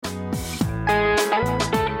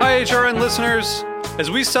HRN listeners.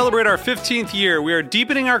 As we celebrate our 15th year, we are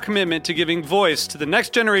deepening our commitment to giving voice to the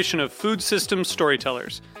next generation of food systems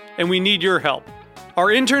storytellers, and we need your help. Our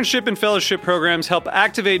internship and fellowship programs help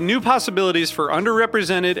activate new possibilities for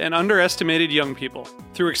underrepresented and underestimated young people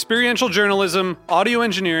through experiential journalism, audio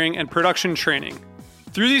engineering, and production training.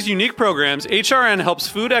 Through these unique programs, HRN helps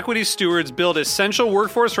food equity stewards build essential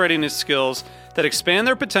workforce readiness skills that expand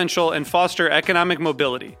their potential and foster economic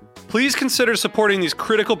mobility. Please consider supporting these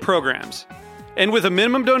critical programs. And with a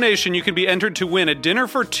minimum donation, you can be entered to win a dinner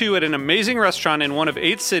for two at an amazing restaurant in one of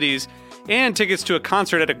 8 cities and tickets to a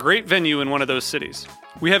concert at a great venue in one of those cities.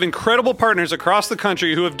 We have incredible partners across the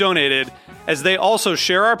country who have donated, as they also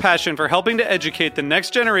share our passion for helping to educate the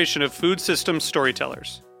next generation of food systems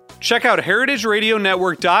storytellers. Check out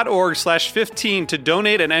heritageradionetwork.org/15 to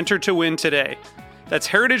donate and enter to win today. That's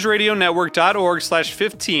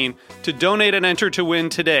heritageradionetwork.org/15 to donate and enter to win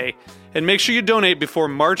today. And make sure you donate before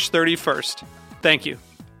March 31st. Thank you.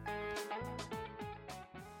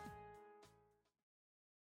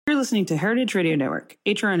 You're listening to Heritage Radio Network.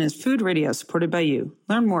 HRN is food radio supported by you.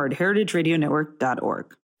 Learn more at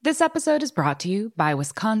heritageradionetwork.org. This episode is brought to you by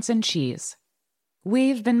Wisconsin Cheese.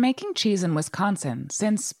 We've been making cheese in Wisconsin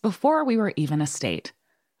since before we were even a state,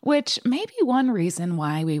 which may be one reason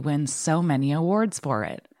why we win so many awards for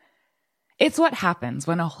it. It's what happens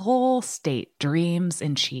when a whole state dreams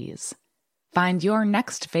in cheese. Find your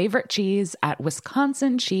next favorite cheese at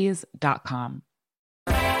wisconsincheese.com.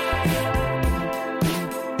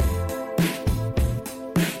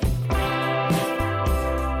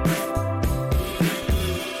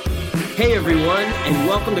 Hey everyone, and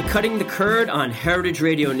welcome to Cutting the Curd on Heritage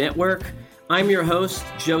Radio Network. I'm your host,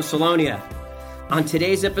 Joe Salonia. On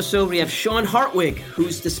today's episode, we have Sean Hartwig,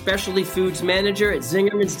 who's the specialty foods manager at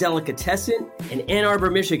Zingerman's Delicatessen in Ann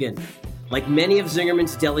Arbor, Michigan. Like many of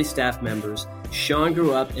Zingerman's Deli staff members, Sean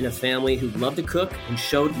grew up in a family who loved to cook and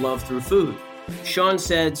showed love through food. Sean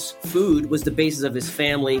says food was the basis of his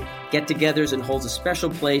family get-togethers and holds a special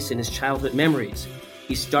place in his childhood memories.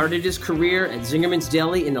 He started his career at Zingerman's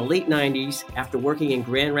Deli in the late 90s after working in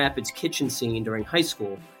Grand Rapids kitchen scene during high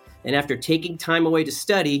school. And after taking time away to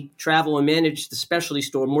study, travel, and manage the specialty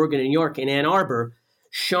store Morgan & York in Ann Arbor,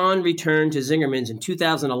 Sean returned to Zingerman's in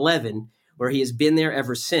 2011, where he has been there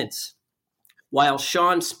ever since. While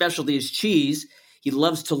Sean's specialty is cheese, he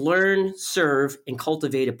loves to learn, serve, and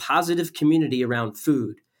cultivate a positive community around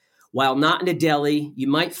food. While not in a deli, you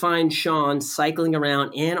might find Sean cycling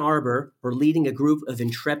around Ann Arbor or leading a group of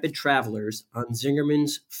intrepid travelers on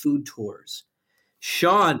Zingerman's food tours.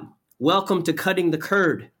 Sean, welcome to Cutting the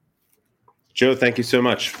Curd. Joe, thank you so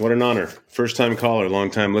much. What an honor. First-time caller,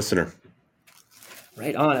 long-time listener.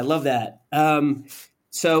 Right on. I love that.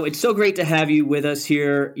 So it's so great to have you with us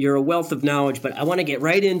here. You're a wealth of knowledge, but I want to get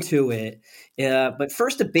right into it. But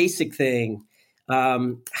first, a basic thing.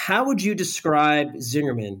 How would you describe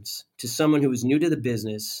Zingerman's to someone who is new to the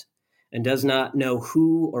business and does not know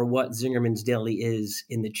who or what Zingerman's Deli is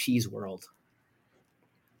in the cheese world?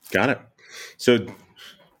 Got it. So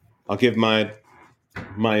I'll give my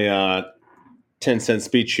 10-cent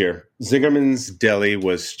speech here. Zingerman's Deli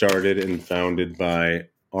was started and founded by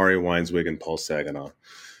Ari Weinswig and Paul Saginaw,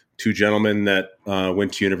 two gentlemen that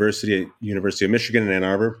went to University of Michigan in Ann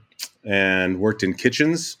Arbor and worked in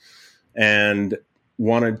kitchens and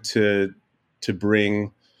wanted to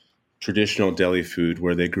bring traditional deli food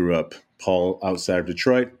where they grew up. Paul outside of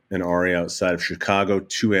Detroit and Ari outside of Chicago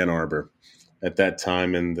to Ann Arbor. At that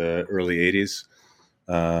time in the early 80s,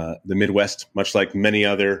 the Midwest, much like many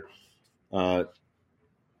other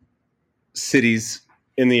cities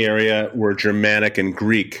in the area, were Germanic and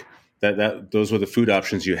Greek. Those were the food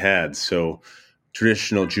options you had. So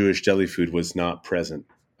traditional Jewish deli food was not present.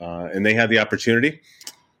 And they had the opportunity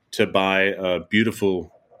to buy a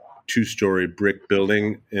beautiful 2-story brick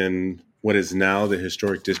building in what is now the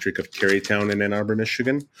historic district of Carytown in Ann Arbor,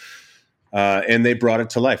 Michigan. And they brought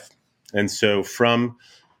it to life. And so from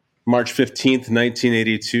March 15th,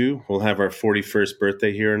 1982, we'll have our 41st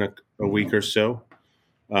birthday here in a week or so.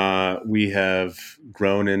 We have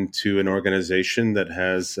grown into an organization that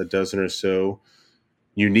has a dozen or so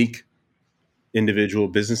unique individual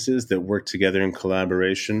businesses that work together in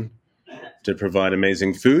collaboration to provide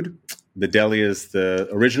amazing food. The deli is the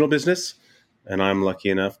original business, and I'm lucky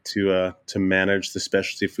enough to manage the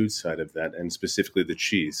specialty food side of that, and specifically the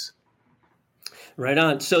cheese. Right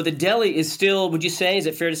on. So the deli is still, would you say, is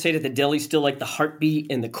it fair to say that the deli is still like the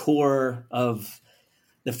heartbeat and the core of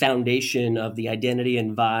the foundation of the identity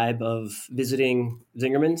and vibe of visiting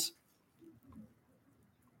Zingerman's?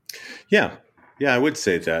 Yeah, I would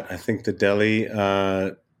say that. I think the deli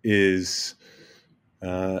is,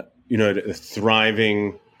 a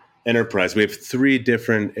thriving enterprise. We have 3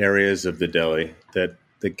 different areas of the deli that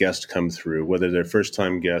the guests come through, whether they're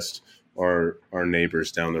first-time guests or our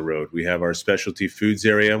neighbors down the road. We have our specialty foods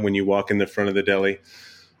area when you walk in the front of the deli.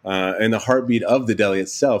 And the heartbeat of the deli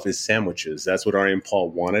itself is sandwiches. That's what Ari and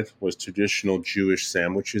Paul wanted, was traditional Jewish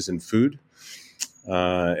sandwiches and food.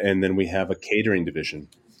 And then we have a catering division.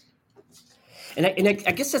 And I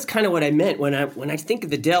guess that's kind of what I meant when I think of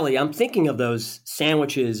the deli. I'm thinking of those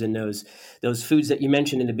sandwiches and those foods that you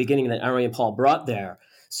mentioned in the beginning that Ari and Paul brought there.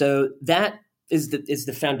 So that is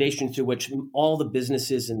the foundation through which all the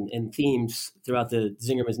businesses and themes throughout the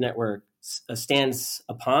Zingerman's network stands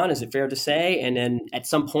upon. Is it fair to say? And then at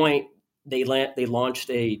some point they launched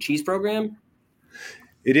a cheese program.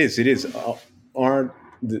 It is.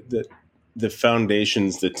 The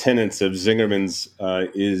foundations, the tenets of Zingerman's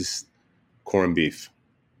is corned beef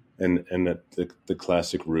and the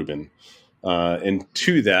classic Reuben. And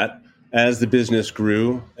to that, as the business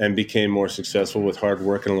grew and became more successful with hard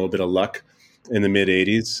work and a little bit of luck in the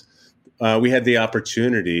mid-'80s, we had the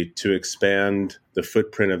opportunity to expand the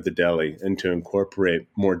footprint of the deli and to incorporate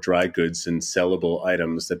more dry goods and sellable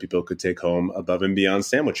items that people could take home above and beyond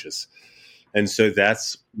sandwiches. And so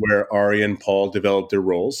that's where Ari and Paul developed their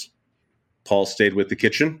roles. Paul stayed with the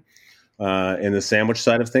kitchen in the sandwich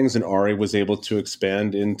side of things, and Ari was able to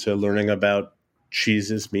expand into learning about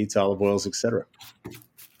cheeses, meats, olive oils, etc.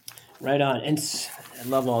 Right on. And I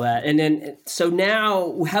love all that. And then, so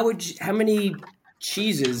now, how many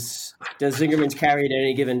cheeses does Zingerman's carry at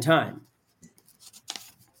any given time?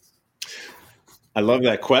 I love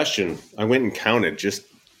that question. I went and counted just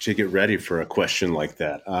to get ready for a question like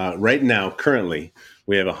that. Right now, currently,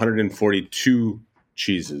 we have 142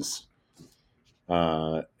 cheeses.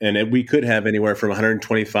 And we could have anywhere from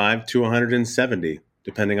 125 to 170,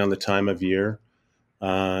 depending on the time of year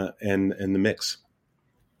and the mix.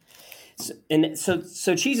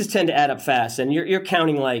 So cheeses tend to add up fast, and you're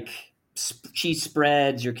counting like cheese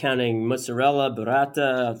spreads. You're counting mozzarella,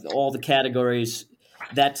 burrata, all the categories.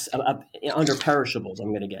 That's under perishables, I'm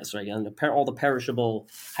going to guess, right? Under all the perishable,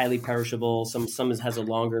 highly perishable. Some has a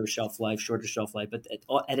longer shelf life, shorter shelf life, but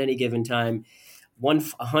at any given time,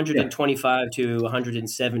 125 to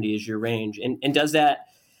 170 is your range. And does that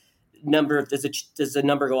number does the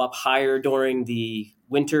number go up higher during the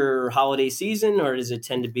winter holiday season, or does it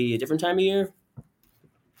tend to be a different time of year?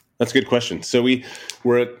 That's a good question. So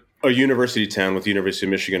we're at a university town with the University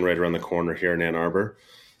of Michigan right around the corner here in Ann Arbor.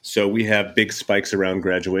 So we have big spikes around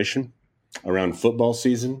graduation, around football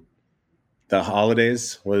season, the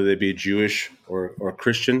holidays, whether they be Jewish or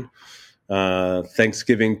Christian,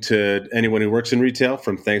 Thanksgiving to anyone who works in retail,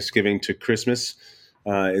 from Thanksgiving to Christmas.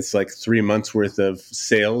 It's like 3 months worth of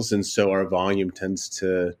sales. And so our volume tends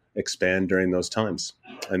to expand during those times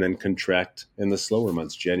and then contract in the slower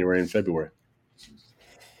months, January and February.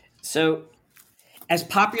 So as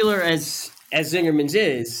popular as Zingerman's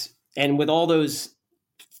is, and with all those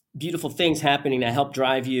beautiful things happening that help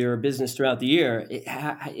drive your business throughout the year,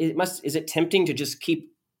 is it tempting to just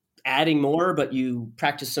keep adding more, but you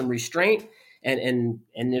practice some restraint? And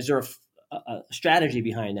is there a strategy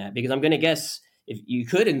behind that? Because I'm going to guess if you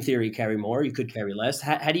could, in theory, carry more, you could carry less.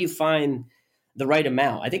 How do you find the right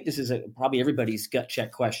amount? I think this is probably everybody's gut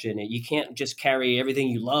check question. You can't just carry everything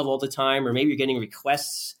you love all the time, or maybe you're getting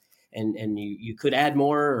requests and you could add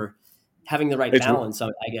more, or having the right balance,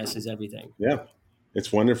 I guess, is everything. Yeah.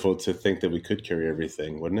 It's wonderful to think that we could carry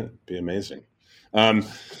everything, wouldn't it? Be amazing.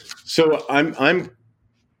 So I'm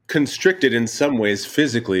constricted in some ways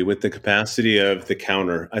physically with the capacity of the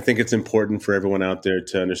counter. I think it's important for everyone out there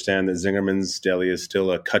to understand that Zingerman's Deli is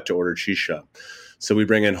still a cut-to-order cheese shop. So we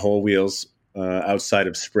bring in whole wheels outside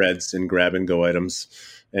of spreads and grab-and-go items,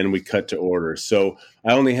 and we cut to order. So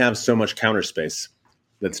I only have so much counter space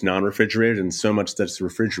that's non-refrigerated and so much that's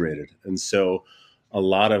refrigerated. And so a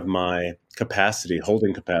lot of my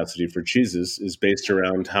holding capacity for cheeses is based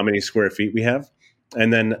around how many square feet we have,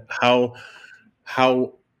 and then how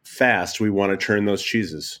fast we want to turn those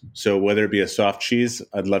cheeses. So whether it be a soft cheese,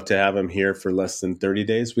 I'd love to have them here for less than 30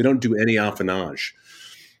 days. We don't do any affinage.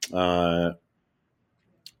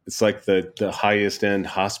 It's like the highest end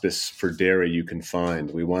hospice for dairy you can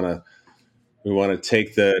find. We want to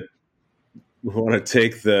take the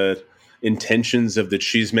intentions of the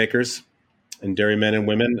cheesemakers and dairy men and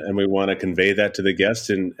women, and we want to convey that to the guests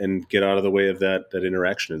and get out of the way of that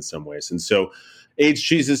interaction in some ways. And so aged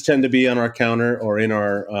cheeses tend to be on our counter or in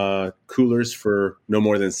our coolers for no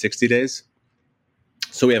more than 60 days.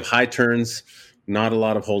 So we have high turns, not a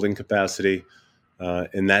lot of holding capacity,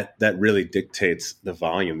 and that really dictates the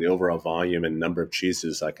volume, the overall volume and number of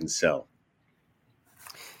cheeses I can sell.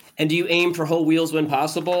 And do you aim for whole wheels when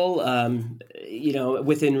possible?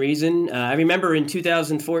 within reason. I remember in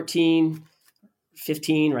 2014,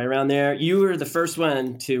 15, right around there, you were the first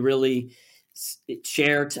one to really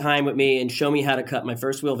share time with me and show me how to cut my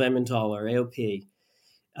first wheel of Emmentaler AOP,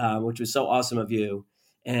 which was so awesome of you.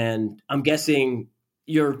 And I'm guessing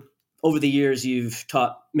over the years, you've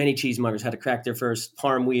taught many cheesemongers how to crack their first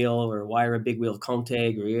Parm wheel or wire a big wheel of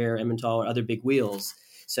Comté, Gruyere, Emmentaler, other big wheels.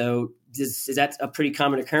 So is that a pretty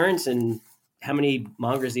common occurrence? And how many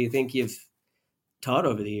mongers do you think you've taught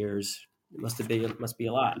over the years? It must be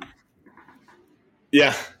a lot.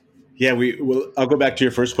 Yeah. I'll go back to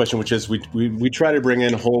your first question, which is we try to bring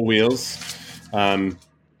in whole wheels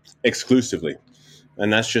exclusively.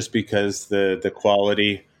 And that's just because the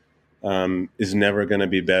quality is never going to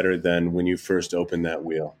be better than when you first open that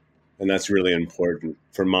wheel. And that's really important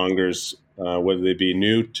for mongers, whether they be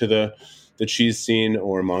new to the cheese scene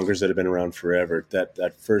or mongers that have been around forever.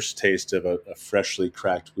 That first taste of a freshly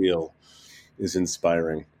cracked wheel is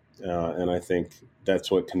inspiring. And I think that's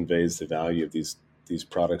what conveys the value of these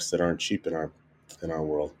products that aren't cheap in our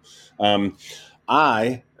world.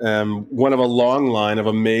 I am one of a long line of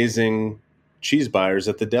amazing cheese buyers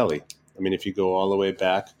at the Deli. I mean, if you go all the way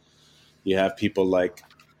back, you have people like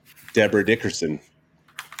Deborah Dickerson.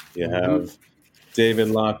 You have David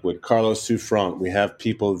Lockwood, Carlos Souffrant. We have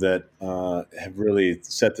people that have really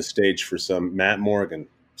set the stage for Matt Morgan,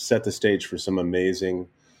 set the stage for some amazing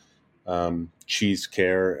cheese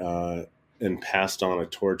care and passed on a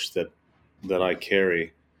torch that I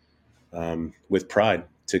carry with pride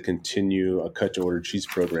to continue a cut-to-order cheese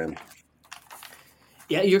program.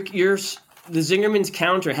 Yeah, the Zingerman's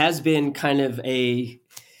counter has been kind of a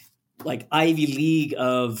Ivy League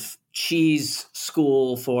of cheese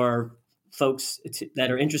school for folks that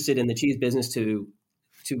are interested in the cheese business to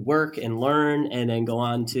work and learn and then go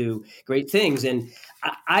on to great things. And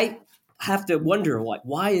I have to wonder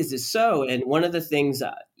why is this so? And one of the things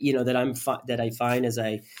that I find as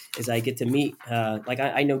I get to meet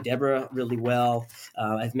I know Deborah really well.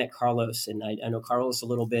 I've met Carlos and I know Carlos a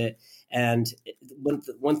little bit. And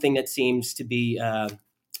one thing that seems to be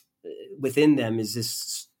within them is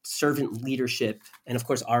this servant leadership, and of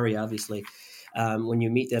course Ari, obviously. When you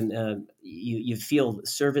meet them, you feel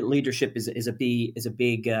servant leadership is a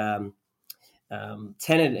big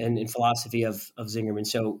tenet and philosophy of Zingerman.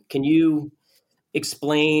 So, can you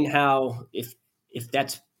explain how, if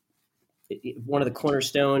that's one of the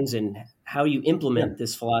cornerstones, and how you implement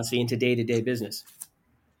this philosophy into day-to-day business?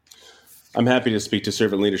 I'm happy to speak to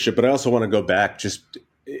servant leadership, but I also want to go back.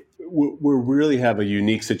 We really have a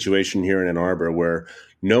unique situation here in Ann Arbor where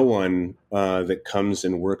no one that comes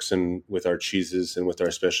and works with our cheeses and with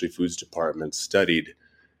our specialty foods department studied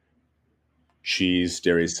cheese,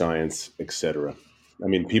 dairy science, etc. I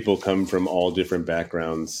mean, people come from all different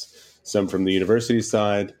backgrounds, some from the university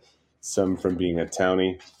side, some from being a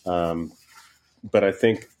townie. But I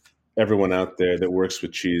think everyone out there that works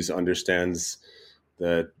with cheese understands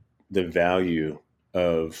the value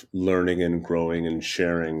of learning and growing and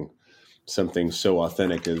sharing something so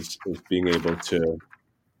authentic as being able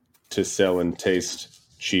to sell and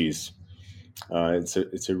taste cheese.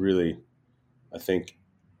 It's a really, I think,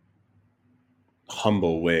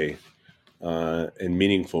 humble way and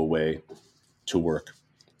meaningful way to work.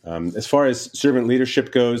 As far as servant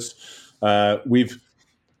leadership goes, we've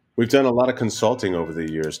done a lot of consulting over the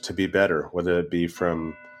years to be better, whether it be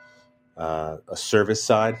from a service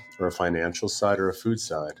side or a financial side or a food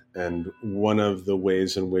side. And one of the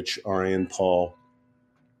ways in which Ari and Paul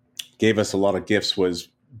gave us a lot of gifts was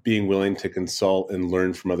being willing to consult and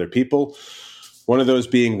learn from other people. One of those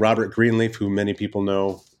being Robert Greenleaf, who many people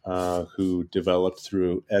know, who developed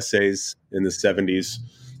through essays in the 70s,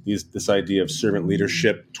 this idea of servant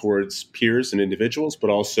leadership towards peers and individuals,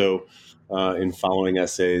 but also in following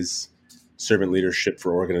essays, servant leadership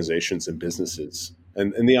for organizations and businesses.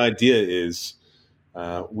 And the idea is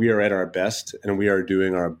we are at our best and we are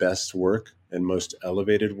doing our best work and most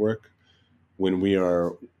elevated work when we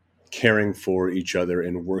are caring for each other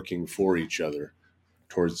and working for each other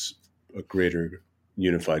towards a greater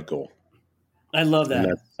unified goal. I love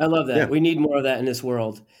that. I love that. Yeah. We need more of that in this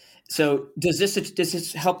world. So does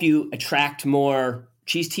this help you attract more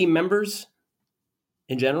cheese team members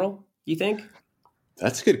in general, you think?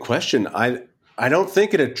 That's a good question. I don't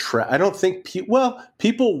think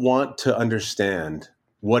people want to understand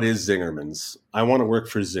what is Zingerman's. I want to work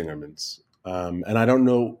for Zingerman's. And I don't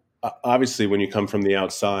know, obviously when you come from the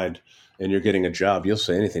outside and you're getting a job, you'll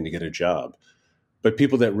say anything to get a job. But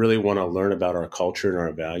people that really want to learn about our culture and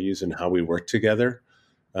our values and how we work together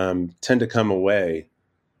tend to come away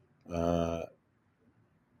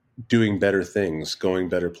doing better things, going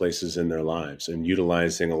better places in their lives, and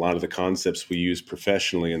utilizing a lot of the concepts we use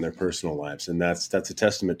professionally in their personal lives. And that's a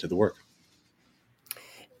testament to the work.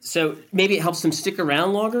 So maybe it helps them stick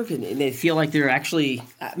around longer, and they feel like they're actually.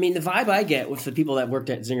 I mean, the vibe I get with the people that worked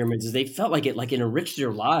at Zingerman's is they felt like it enriched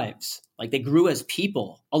their lives, like they grew as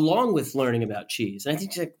people along with learning about cheese. And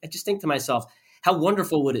I just think to myself, how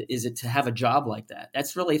wonderful is it to have a job like that?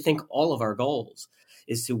 That's really, I think, all of our goals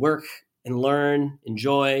is to work and learn,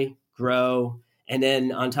 enjoy, grow, and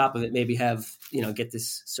then on top of it, maybe have get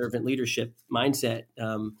this servant leadership mindset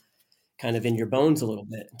kind of in your bones a little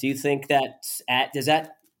bit. Do you think does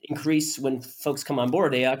that increase when folks come on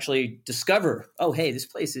board? They actually discover, oh, hey, this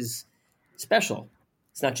place is special.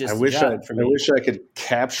 It's not just I wish I could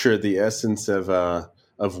capture the essence of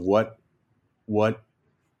what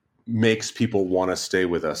makes people want to stay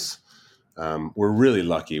with us. We're really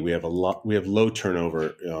lucky. We have low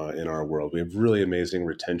turnover in our world. We have really amazing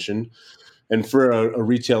retention, and for a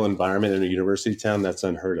retail environment in a university town, that's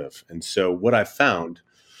unheard of. And so, what I found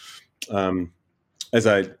as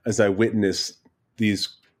I witness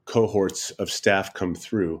these cohorts of staff come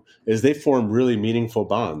through is they form really meaningful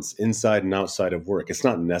bonds inside and outside of work. It's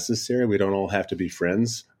not necessary. We don't all have to be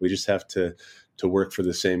friends. We just have to work for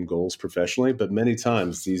the same goals professionally. But many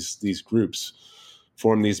times these groups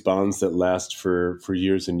form these bonds that last for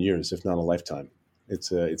years and years, if not a lifetime.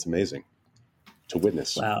 It's amazing to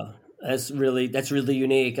witness. Wow. That's really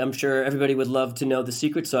unique. I'm sure everybody would love to know the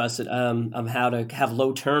secret sauce of how to have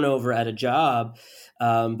low turnover at a job.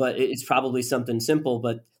 But it's probably something simple,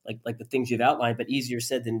 but like the things you've outlined, but easier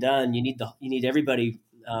said than done. You need everybody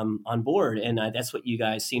on board, and that's what you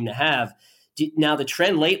guys seem to have. Now the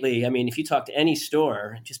trend lately, I mean, if you talk to any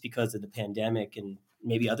store, just because of the pandemic and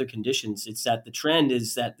maybe other conditions, it's that the trend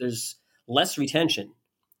is that there's less retention.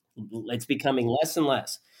 It's becoming less and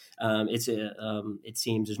less. It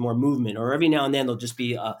seems there's more movement, or every now and then there'll just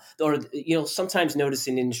be, sometimes notice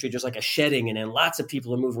in the industry there's like a shedding, and then lots of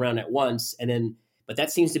people are moving around at once, but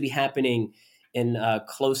that seems to be happening in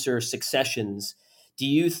closer successions. Do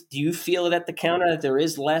you feel it at the counter that there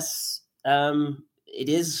is less?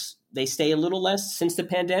 They stay a little less since the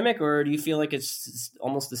pandemic, or do you feel like it's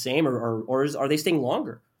almost the same, or are they staying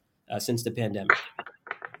longer since the pandemic?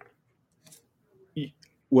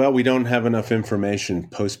 Well, we don't have enough information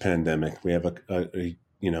post-pandemic. We have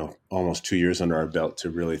almost 2 years under our belt to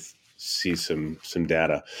really see some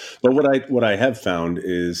data. But what I have found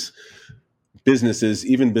is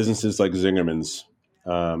even businesses like Zingerman's,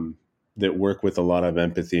 that work with a lot of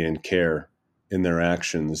empathy and care in their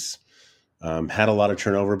actions, had a lot of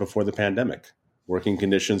turnover before the pandemic. Working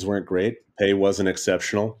conditions weren't great. Pay wasn't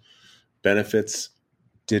exceptional. Benefits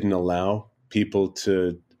didn't allow people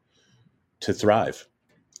to thrive.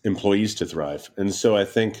 Employees to thrive. And so I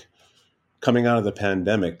think coming out of the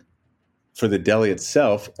pandemic, for the deli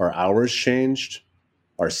itself, our hours changed,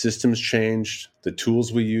 our systems changed, the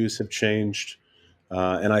tools we use have changed.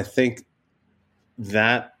 And I think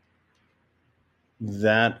that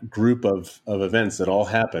group of events that all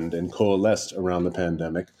happened and coalesced around the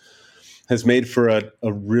pandemic has made for a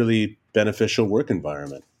really beneficial work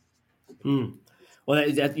environment. Well,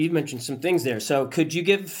 you mentioned some things there. So could you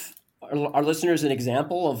give our listeners an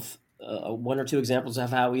example of one or two examples of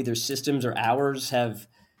how either systems or hours have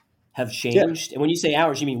changed? Yeah. And when you say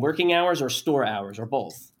hours, you mean working hours or store hours, or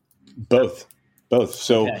both? Both.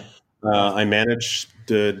 So okay. I manage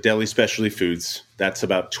the Deli Specialty Foods. That's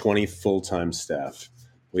about 20 full-time staff.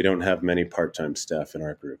 We don't have many part-time staff in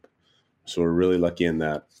our group. So we're really lucky in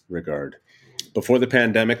that regard. Before the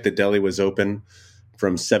pandemic, the deli was open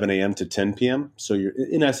from 7 a.m. to 10 p.m. So you're,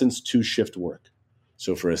 in essence, 2-shift work.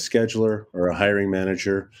 So for a scheduler or a hiring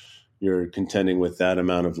manager, you're contending with that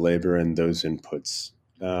amount of labor and those inputs.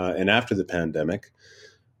 And after the pandemic,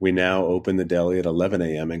 we now open the deli at 11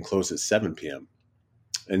 a.m. and close at 7 p.m.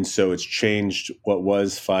 And so it's changed what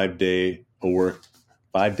was 5 day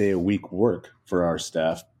a week work for our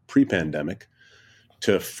staff pre-pandemic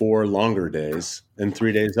to 4 longer days and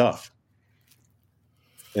 3 days off.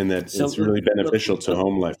 And it's really beneficial to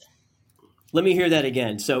home life. Let me hear that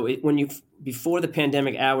again. So before the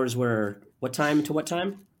pandemic, hours were what time to what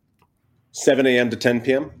time? 7 a.m. to 10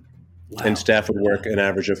 p.m. Wow. And staff would work an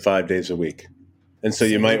average of 5 days a week. And so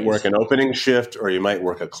you might work an opening shift, or you might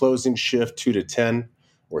work a closing shift, 2 to 10,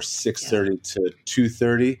 or 6:30 to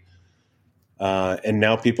 2:30. And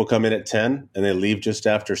now people come in at 10 and they leave just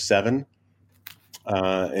after 7.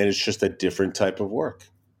 And it's just a different type of work.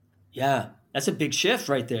 Yeah, that's a big shift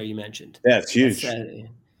right there. You mentioned. Yeah, it's huge.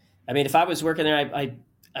 I mean, if I was working there,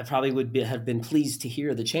 I probably would have been pleased to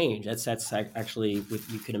hear the change. That's actually what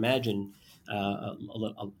you could imagine, a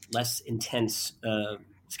less intense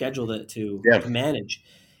schedule to Yeah. manage.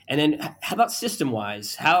 And then how about system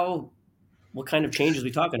wise? What kind of changes are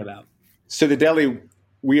we talking about? So the Deli,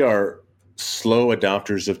 we are slow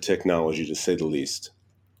adopters of technology, to say the least.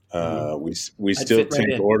 We I'd still fit right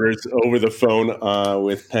take in. orders over the phone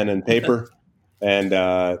with pen and paper,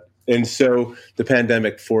 and so the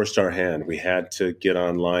pandemic forced our hand. We had to get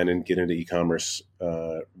online and get into e-commerce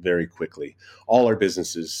very quickly. All our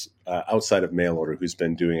businesses outside of mail order, who's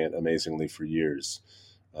been doing it amazingly for years,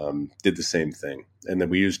 did the same thing. And then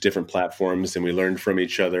we used different platforms, and we learned from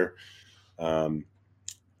each other. And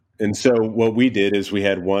so what we did is we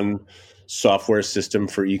had one software system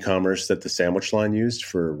for e-commerce that the sandwich line used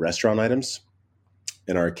for restaurant items,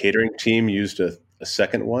 and our catering team used a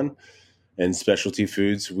second one. And specialty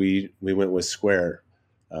foods, we went with Square.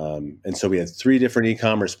 And so we had 3 different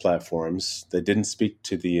e-commerce platforms that didn't speak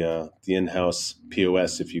to the in-house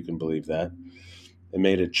POS, if you can believe that. It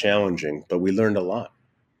made it challenging, but we learned a lot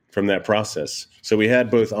from that process. So we had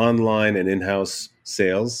both online and in-house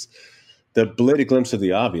sales. The belated glimpse of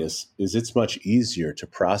the obvious is it's much easier to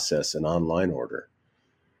process an online order,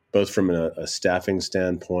 both from a staffing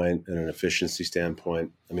standpoint and an efficiency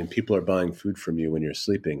standpoint. I mean, people are buying food from you when you're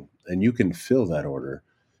sleeping, and you can fill that order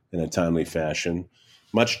in a timely fashion,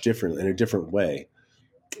 much different, in a different way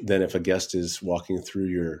than if a guest is walking through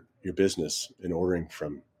your business and ordering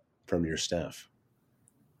from your staff.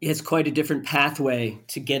 It's quite a different pathway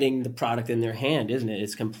to getting the product in their hand, isn't it?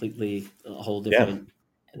 It's completely a whole different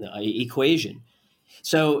equation.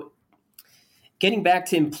 So getting back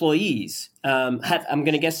to employees, I'm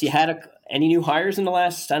going to guess you had any new hires in the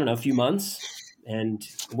last, I don't know, few months. And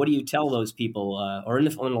what do you tell those people, or in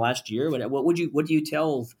the last year? What do you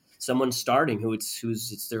tell someone starting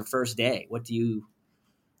it's their first day? What do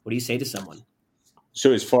you say to someone?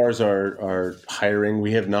 So as far as our hiring,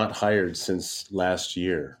 we have not hired since last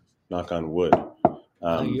year. Knock on wood.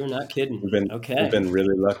 You're not kidding. We've Okay. been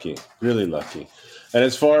really lucky, really lucky. And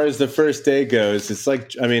as far as the first day goes, it's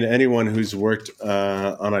like, I mean, anyone who's worked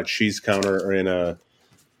on a cheese counter or in a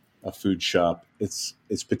food shop, it's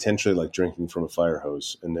potentially like drinking from a fire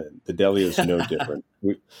hose. And the deli is no different.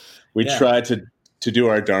 We try to do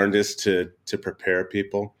our darndest to prepare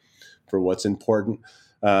people for what's important.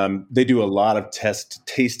 They do a lot of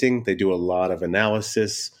tasting. They do a lot of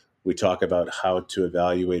analysis. We talk about how to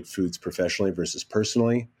evaluate foods professionally versus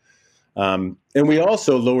personally. And we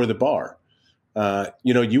also lower the bar.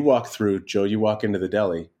 You walk through, Joe, you walk into the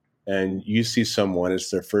deli and you see someone,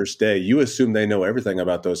 it's their first day. You assume they know everything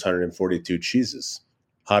about those 142 cheeses,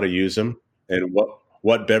 how to use them, and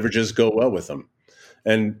what beverages go well with them.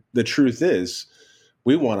 And the truth is,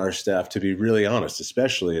 we want our staff to be really honest,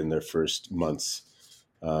 especially in their first months,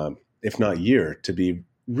 if not year, to be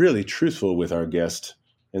really truthful with our guest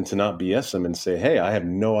and to not BS them and say, hey, I have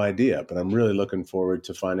no idea, but I'm really looking forward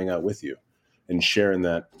to finding out with you and sharing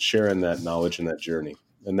that knowledge and that journey.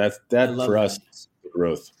 And that for us is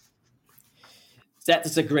growth.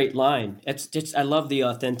 That's a great line. I love the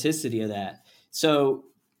authenticity of that. So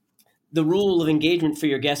the rule of engagement for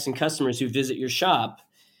your guests and customers who visit your shop,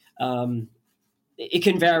 it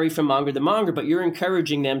can vary from monger to monger, but you're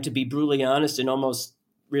encouraging them to be brutally honest and almost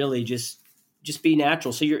really just be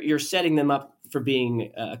natural. So you're setting them up for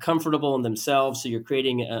being comfortable in themselves. So you're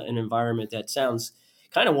creating an environment that sounds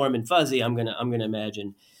kind of warm and fuzzy. I'm gonna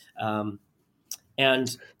imagine.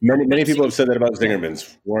 And many people have said that about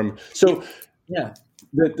Zingerman's warm. So yeah,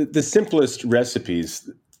 the simplest recipes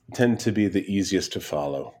tend to be the easiest to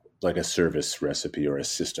follow, like a service recipe or a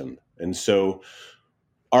system. And so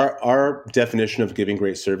our definition of giving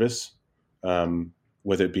great service,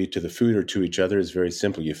 whether it be to the food or to each other, is very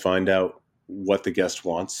simple. You find out what the guest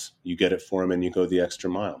wants, you get it for them, and you go the extra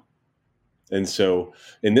mile. And so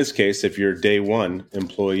in this case, if you're day one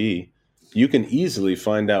employee, you can easily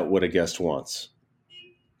find out what a guest wants.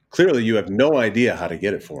 Clearly, you have no idea how to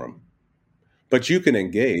get it for them, but you can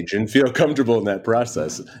engage and feel comfortable in that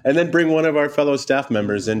process, and then bring one of our fellow staff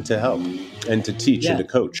members in to help and to teach and to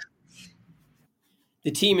coach.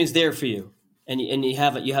 The team is there for you, and you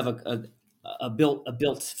have a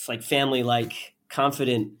built like family like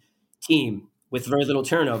confident team with very little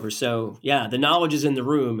turnover. So yeah, the knowledge is in the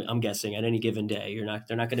room. I'm guessing at any given day, they're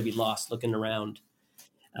not going to be lost looking around.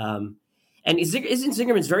 And isn't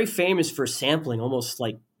Zingerman's very famous for sampling almost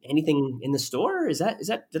like anything in the store? Is that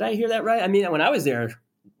did I hear that right? I mean, when I was there,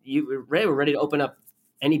 you were ready to open up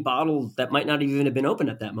any bottle that might not even have been open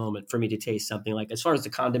at that moment for me to taste something. Like as far as the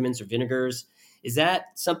condiments or vinegars, is that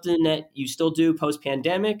something that you still do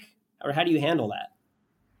post-pandemic, or how do you handle that?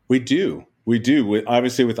 We do.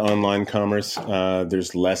 Obviously, with online commerce,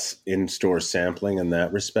 there's less in-store sampling in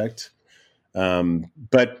that respect.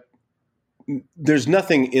 But there's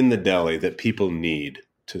nothing in the deli that people need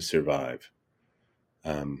to survive.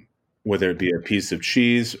 Whether it be a piece of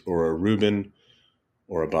cheese or a Reuben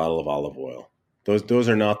or a bottle of olive oil. Those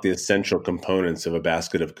are not the essential components of a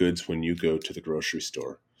basket of goods when you go to the grocery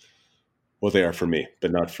store. Well, they are for me,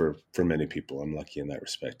 but not for many people. I'm lucky in that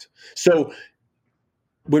respect. So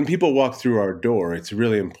when people walk through our door, it's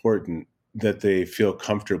really important that they feel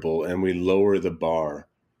comfortable, and we lower the bar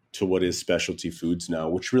to what is specialty foods now,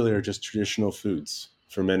 which really are just traditional foods,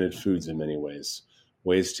 fermented foods in many ways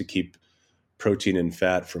to keep protein and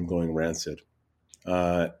fat from going rancid.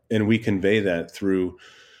 And we convey that through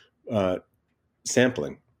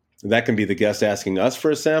sampling. That can be the guest asking us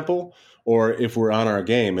for a sample, or if we're on our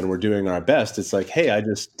game and we're doing our best, it's like, hey, I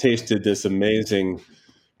just tasted this amazing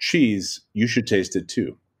cheese. You should taste it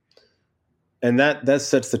too. And that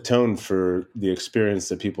sets the tone for the experience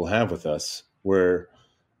that people have with us, where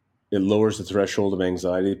it lowers the threshold of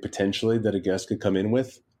anxiety potentially that a guest could come in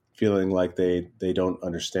with, feeling like they don't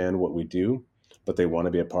understand what we do, but they want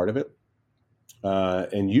to be a part of it.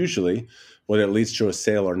 And usually, whether it leads to a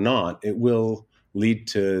sale or not, it will lead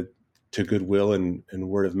to goodwill and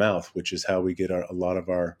word of mouth, which is how we get a lot of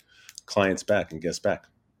our clients back and guests back.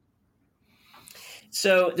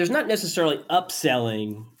 So there's not necessarily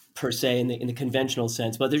upselling per se in the conventional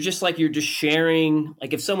sense, but they're just like you're just sharing.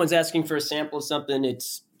 Like if someone's asking for a sample of something,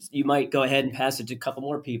 you might go ahead and pass it to a couple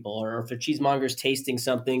more people, or if a cheesemonger's tasting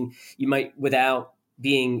something, you might, without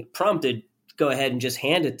being prompted, go ahead and just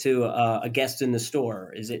hand it to a guest in the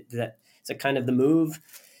store. Is that kind of the move?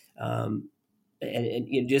 And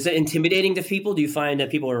is it intimidating to people? Do you find that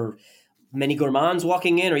people are many gourmands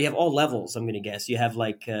walking in, or you have all levels? I'm going to guess you have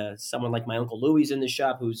like someone like my Uncle Louis in the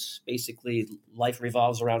shop, who's basically life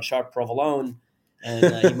revolves around sharp provolone,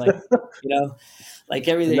 and he might, like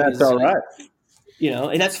everything. And that's all right.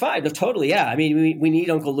 And that's fine. Totally, yeah. I mean, we need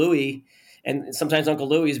Uncle Louis, and sometimes Uncle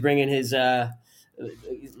Louis is bringing his the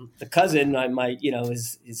cousin,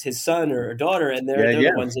 is his son or daughter, and they're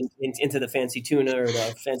the ones into the fancy tuna or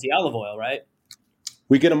the fancy olive oil, right?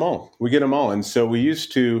 We get them all. And so we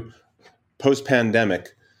used to, post-pandemic,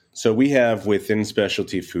 so we have within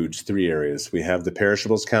specialty foods 3 areas. We have the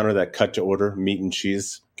perishables counter, that cut-to-order meat and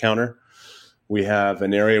cheese counter. We have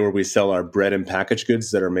an area where we sell our bread and packaged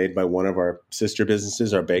goods that are made by one of our sister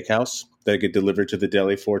businesses, our bakehouse, that get delivered to the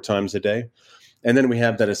deli 4 times a day. And then we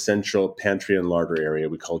have that essential pantry and larder area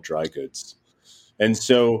we call dry goods. And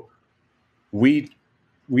so we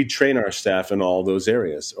train our staff in all those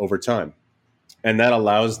areas over time. And that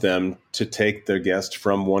allows them to take their guest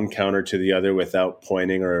from one counter to the other without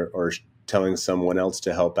pointing or telling someone else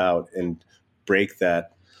to help out, and break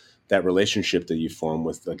that relationship that you form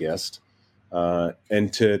with the guest,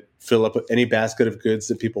 and to fill up any basket of goods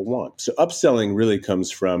that people want. So upselling really comes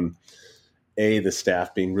from the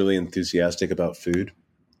staff being really enthusiastic about food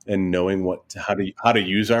and knowing how to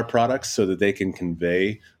use our products so that they can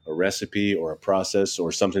convey a recipe or a process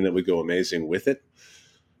or something that would go amazing with it.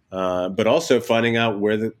 But also finding out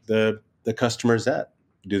where the customer's at.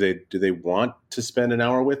 Do they want to spend an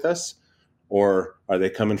hour with us, or are they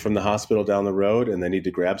coming from the hospital down the road and they need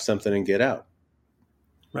to grab something and get out?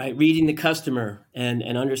 Right, reading the customer and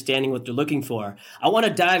understanding what they're looking for. I want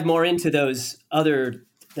to dive more into those other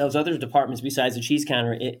departments besides the cheese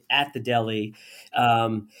counter at the deli.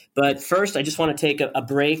 But first, I just want to take a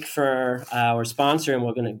break for our sponsor, and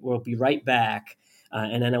we'll be right back.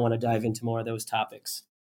 And then I want to dive into more of those topics.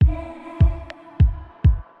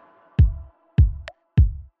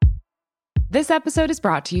 This episode is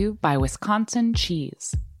brought to you by Wisconsin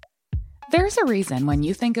Cheese. There's a reason when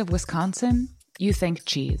you think of Wisconsin, you think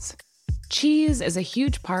cheese. Cheese is a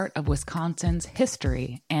huge part of Wisconsin's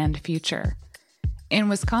history and future. In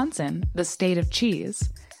Wisconsin, the state of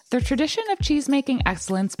cheese, the tradition of cheese-making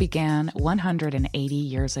excellence began 180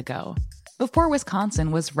 years ago, before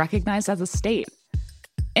Wisconsin was recognized as a state.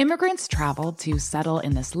 Immigrants traveled to settle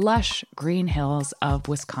in this lush green hills of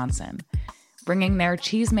Wisconsin, bringing their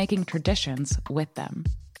cheese-making traditions with them.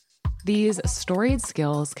 These storied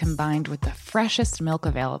skills, combined with the freshest milk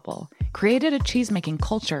available, created a cheese-making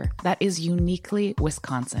culture that is uniquely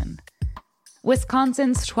Wisconsin.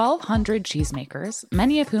 Wisconsin's 1,200 cheesemakers,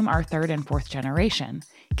 many of whom are 3rd and 4th generation,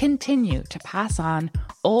 continue to pass on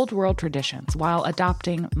old-world traditions while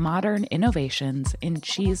adopting modern innovations in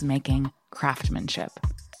cheese-making craftsmanship.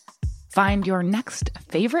 Find your next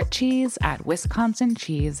favorite cheese at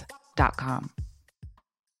wisconsincheese.com.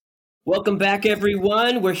 Welcome back,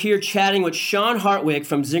 everyone. We're here chatting with Sean Hartwig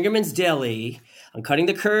from Zingerman's Deli on Cutting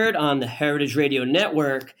the Curd on the Heritage Radio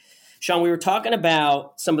Network. Sean, we were talking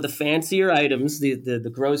about some of the fancier items,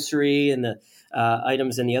 the grocery and the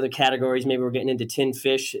items in the other categories. Maybe we're getting into tin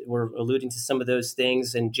fish. We're alluding to some of those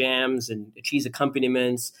things, and jams and cheese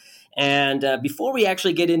accompaniments. And before we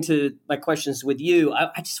actually get into my questions with you, I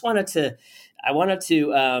wanted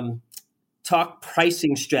to talk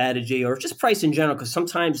pricing strategy, or just price in general, because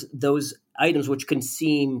sometimes those items, which can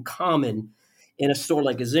seem common in a store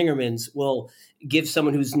like a Zingerman's, will give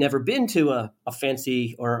someone who's never been to a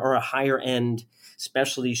fancy or a higher end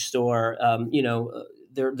specialty store,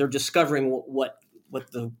 they're discovering what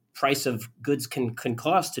the price of goods can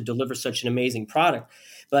cost to deliver such an amazing product.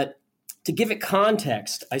 But to give it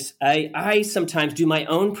context, I sometimes do my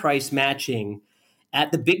own price matching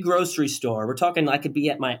at the big grocery store. We're talking, I could be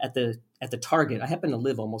at the Target. I happen to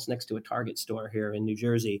live almost next to a Target store here in New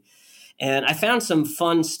Jersey. And I found some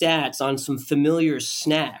fun stats on some familiar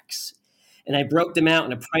snacks, and I broke them out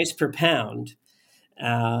in a price per pound.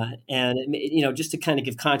 Just to kind of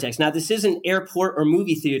give context. Now, this isn't airport or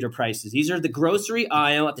movie theater prices. These are the grocery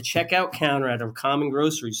aisle at the checkout counter at a common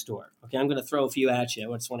grocery store. Okay, I'm going to throw a few at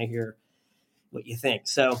you. I just want to hear what you think.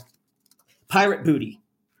 So, Pirate Booty,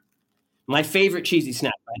 my favorite cheesy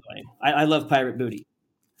snack, by the way. I love Pirate Booty.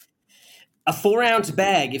 A 4-ounce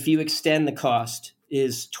bag, if you extend the cost,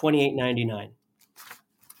 is $28.99.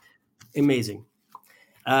 Amazing.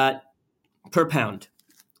 Per pound.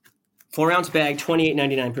 4-ounce bag,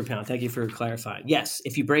 $28.99 per pound. Thank you for clarifying. Yes,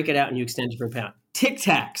 if you break it out and you extend it per pound. Tic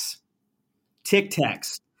Tacs,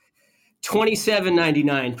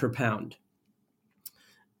 $27.99 per pound.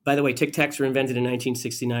 By the way, Tic Tacs were invented in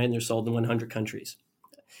 1969. They're sold in 100 countries.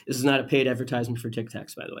 This is not a paid advertisement for Tic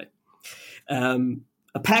Tacs, by the way.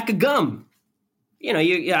 A pack of gum.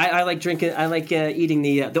 I like drinking. I like eating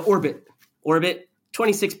the Orbit. Orbit,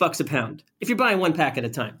 $26 a pound. If you're buying one pack at a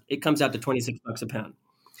time, it comes out to $26 a pound.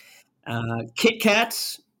 Kit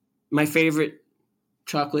Kats, my favorite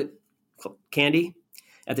chocolate candy,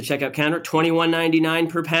 at the checkout counter, $21.99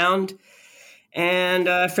 per pound. And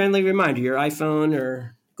a friendly reminder, your iPhone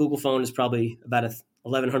or Google phone is probably about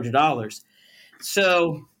 $1,100.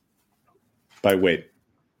 So, by weight.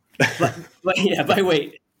 By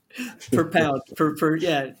weight per pound per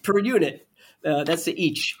unit. That's the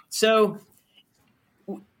each. So,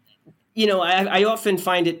 I often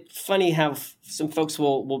find it funny how some folks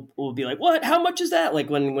will be like, "What? How much is that?" Like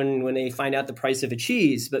when they find out the price of a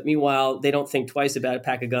cheese, but meanwhile they don't think twice about a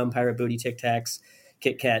pack of gum, Pirate Booty, Tic Tacs,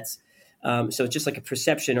 Kit Kats. So it's just like a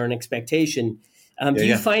perception or an expectation. Do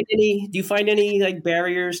you find any like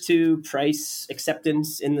barriers to price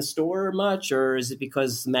acceptance in the store much, or is it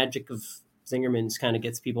because the magic of Zingerman's kind of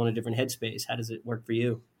gets people in a different headspace? How does it work for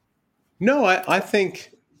you? No, I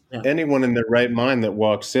think anyone in their right mind that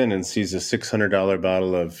walks in and sees a $600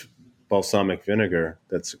 bottle of balsamic vinegar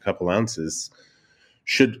that's a couple ounces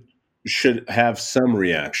should have some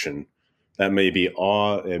reaction. That may be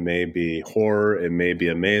awe, it may be horror, it may be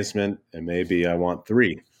amazement, it may be I want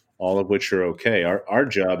 3, all of which are okay. Our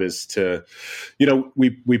job is to,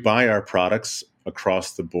 we buy our products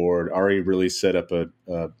across the board. Ari really set up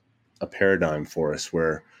a paradigm for us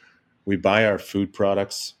where we buy our food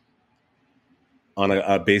products on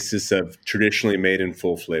a basis of traditionally made and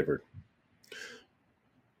full flavored.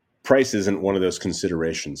 Price isn't one of those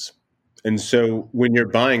considerations. And so when you're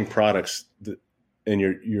buying products and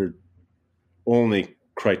your only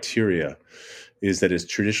criteria is that it's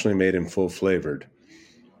traditionally made and full flavored,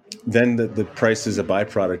 then the price is a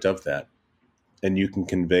byproduct of that. And you can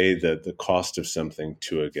convey the cost of something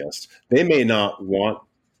to a guest. They may not want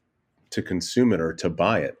to consume it or to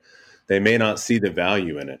buy it. They may not see the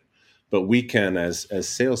value in it. But we can, as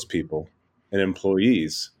salespeople and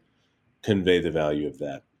employees, convey the value of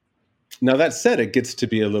that. Now, that said, it gets to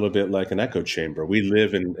be a little bit like an echo chamber. We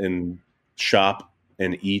live and shop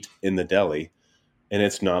and eat in the deli, and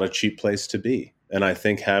it's not a cheap place to be. And I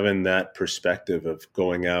think having that perspective of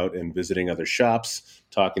going out and visiting other shops,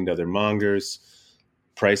 talking to other mongers,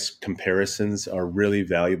 price comparisons are really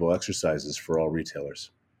valuable exercises for all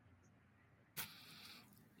retailers.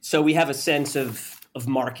 So we have a sense of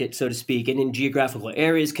market, so to speak, and in geographical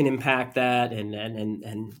areas can impact that,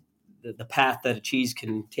 and the path that a cheese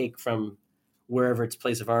can take from wherever its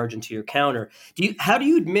place of origin to your counter. How do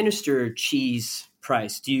you administer cheese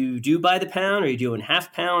price? Do you by the pound? Are you doing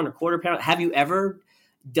half pound or quarter pound? Have you ever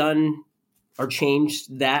done or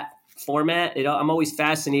changed that format? I'm always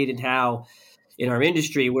fascinated how in our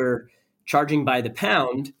industry we're charging by the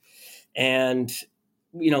pound, and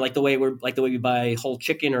like the way we buy whole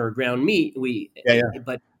chicken or ground meat, Yeah.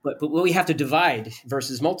 but we have to divide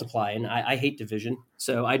versus multiply, and I hate division,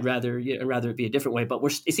 so I'd rather it be a different way. But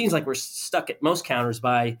it seems like we're stuck at most counters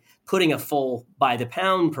by putting a full by the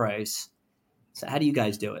pound price. So how do you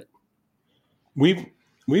guys do it?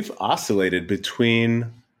 We've oscillated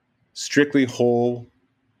between strictly whole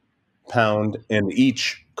pound and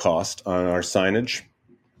each cost on our signage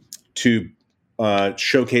to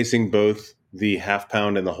showcasing both the half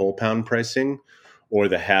pound and the whole pound pricing, or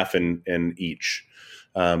the half and each.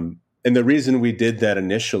 And the reason we did that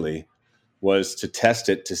initially was to test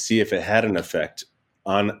it to see if it had an effect.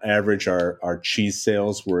 On average, our cheese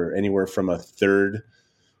sales were anywhere from a third,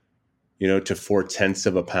 to 4/10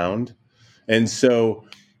 of a pound. And so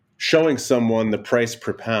showing someone the price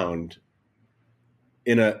per pound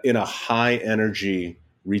in a high energy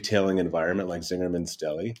retailing environment like Zingerman's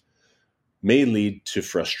Deli may lead to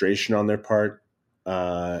frustration on their part.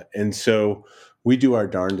 And so we do our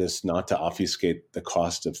darndest not to obfuscate the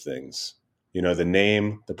cost of things. The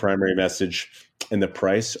name, the primary message, and the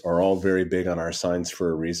price are all very big on our signs for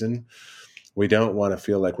a reason. We don't want to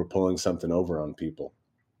feel like we're pulling something over on people.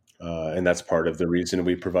 And that's part of the reason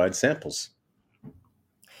we provide samples.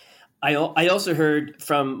 I also heard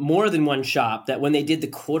from more than one shop that when they did the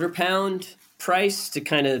quarter pound price to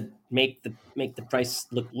kind of make the price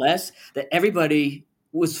look less, that everybody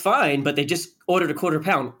was fine, but they just ordered a quarter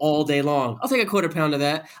pound all day long. I'll take a quarter pound of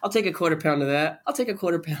that. I'll take a quarter pound of that. I'll take a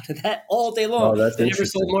quarter pound of that all day long. Oh, that's they never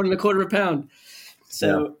sold more than a quarter of a pound.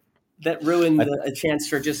 So that ruined a chance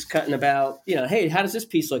for just cutting about, hey, how does this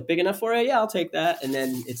piece look? Big enough for you? Yeah, I'll take that. And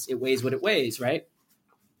then it weighs what it weighs, right?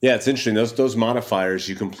 Yeah, it's interesting. Those modifiers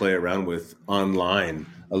you can play around with online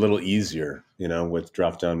a little easier, with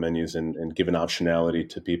drop-down menus and give an optionality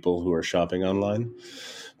to people who are shopping online.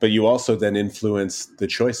 But you also then influence the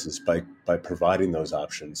choices by providing those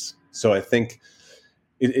options. So I think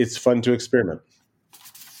it's fun to experiment.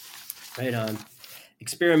 Right on.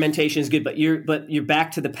 Experimentation is good, but you're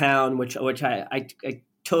back to the pound, which I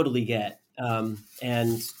totally get.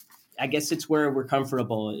 And I guess it's where we're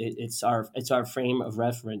comfortable. It's our frame of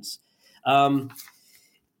reference.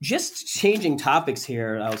 Just changing topics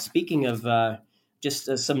here. Speaking of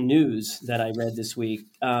just some news that I read this week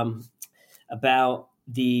about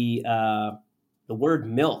the word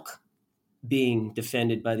milk being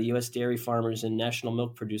defended by the U.S. Dairy Farmers and National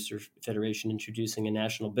Milk Producers Federation, introducing a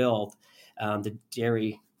national bill, the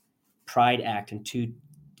Dairy Pride Act,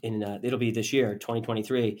 it'll be this year,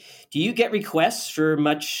 2023. Do you get requests for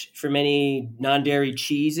many non-dairy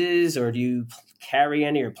cheeses, or do you carry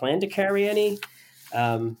any or plan to carry any?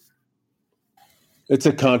 It's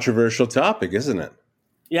a controversial topic, isn't it?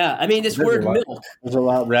 Yeah, I mean, this word milk. There's a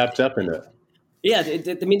lot wrapped up in it. Yeah,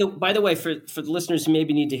 by the way, for the listeners who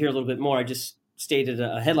maybe need to hear a little bit more, I just stated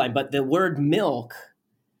a headline, but the word milk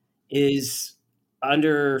is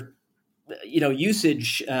under,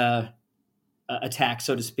 usage attack,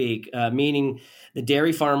 so to speak, meaning the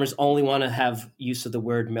dairy farmers only want to have use of the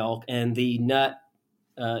word milk, and the nut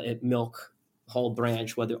milk whole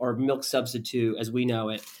branch, or milk substitute as we know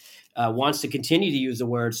it, wants to continue to use the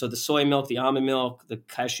word. So the soy milk, the almond milk, the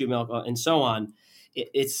cashew milk, and so on,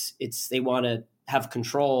 it's they want to have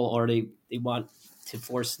control, or they want to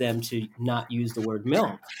force them to not use the word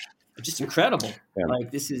milk. It's just incredible. Yeah.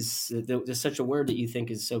 Like, this is there's such a word that you think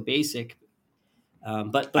is so basic.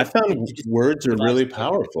 But I found words are really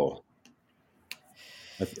powerful.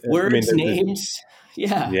 Words, names,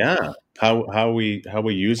 yeah. How we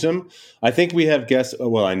use them. I think we have guests.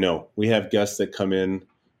 Well, I know we have guests that come in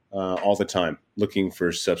all the time looking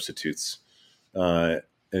for substitutes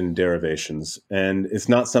and derivations, and it's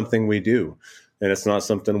not something we do, and it's not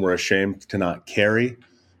something we're ashamed to not carry.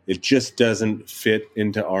 It just doesn't fit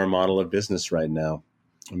into our model of business right now.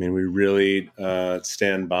 I mean, we really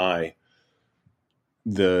stand by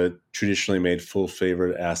the traditionally made full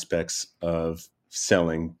flavored aspects of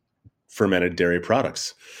selling fermented dairy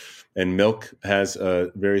products. And milk has a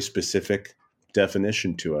very specific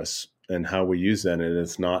definition to us and how we use that. And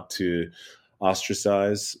it's not to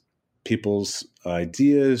ostracize people's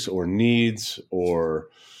ideas or needs or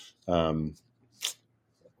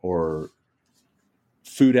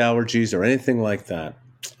food allergies or anything like that.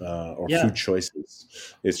 Food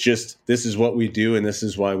choices. It's just, this is what we do and this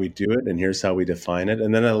is why we do it, and here's how we define it.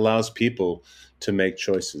 And then it allows people to make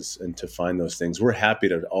choices and to find those things. We're happy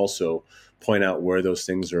to also point out where those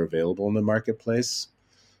things are available in the marketplace,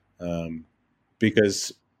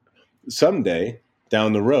 because someday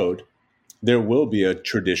down the road, there will be a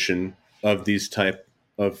tradition of these type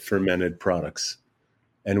of fermented products.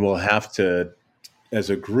 And we'll have to, as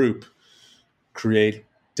a group, create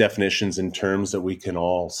definitions and terms that we can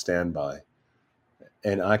all stand by.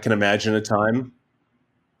 And I can imagine a time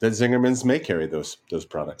that Zingerman's may carry those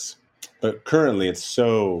products. But currently it's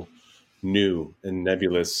so new and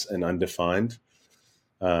nebulous and undefined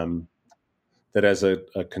that as a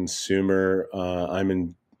consumer,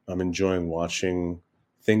 I'm enjoying watching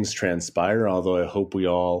things transpire, although I hope we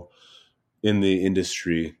all in the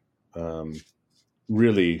industry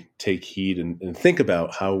really take heed and think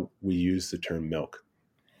about how we use the term milk.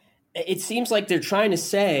 It seems like they're trying to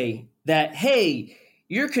say that, hey,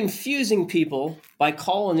 you're confusing people by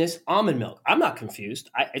calling this almond milk. I'm not confused.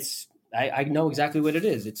 I know exactly what it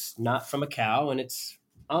is. It's not from a cow, and it's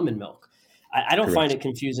almond milk. I don't find it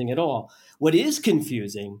confusing at all. What is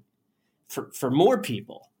confusing for more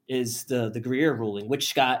people is the Gruyere ruling,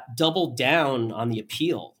 which got doubled down on the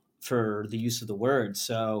appeal for the use of the word.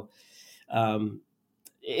 So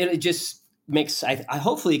it just makes, I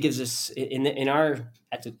hopefully it gives us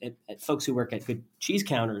at folks who work at good cheese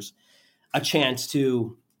counters a chance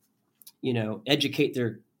to, educate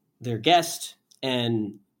their guest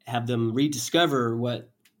and have them rediscover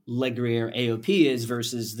what Le Gruyere AOP is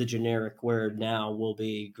versus the generic word now will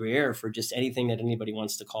be Gruyere for just anything that anybody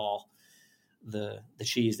wants to call the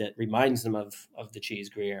cheese that reminds them of the cheese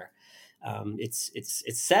Gruyere. It's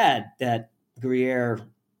sad that Gruyere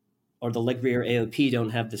or the Le Gruyere AOP don't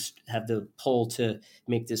have the pull to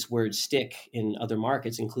make this word stick in other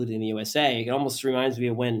markets, including the USA. It almost reminds me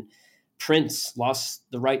of when Prince lost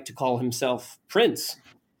the right to call himself Prince,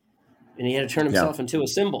 and he had to turn himself into a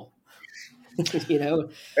symbol,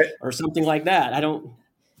 or something like that.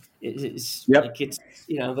 We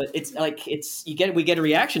get a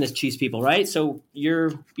reaction as cheese people, right? So your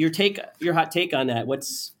hot take on that.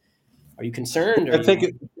 Are you concerned? I think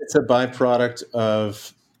it's a byproduct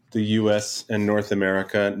of the U.S. and North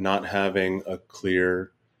America not having a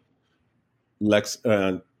clear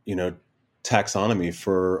taxonomy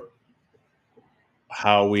for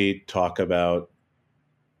how we talk about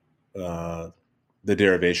the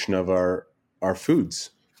derivation of our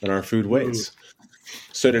foods and our food ways.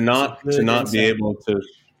 So to not be able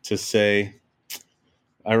to say,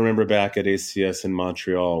 I remember back at ACS in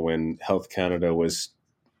Montreal when Health Canada was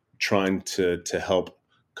trying to help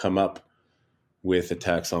come up with a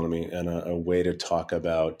taxonomy and a way to talk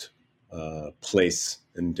about place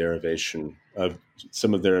and derivation of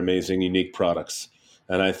some of their amazing, unique products.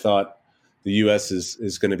 And I thought the U.S.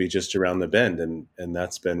 is going to be just around the bend, and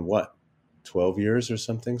that's been 12 years or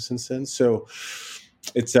something since then. So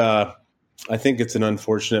it's I think it's an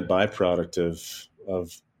unfortunate byproduct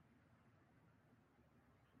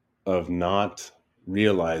of not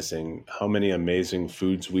realizing how many amazing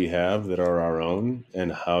foods we have that are our own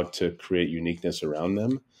and how to create uniqueness around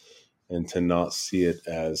them, and to not see it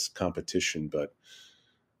as competition, but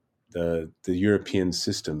the European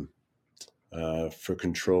system for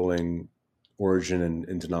controlling origin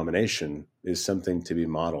and denomination is something to be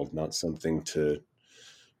modeled, not something to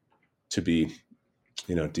be,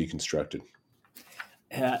 deconstructed.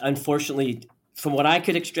 Unfortunately, from what I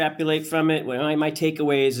could extrapolate from it, my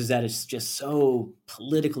takeaways is that it's just so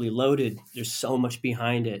politically loaded. There's so much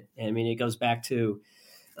behind it. I mean, it goes back to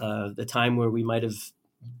the time where we might have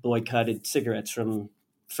boycotted cigarettes from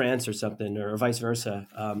France or something, or vice versa.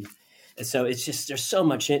 And so it's just there's so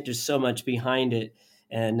much behind it,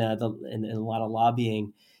 and a lot of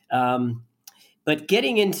lobbying. But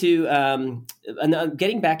getting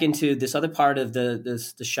back into this other part of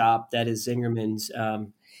the shop that is Zingerman's,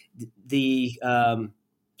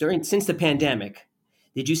 since the pandemic,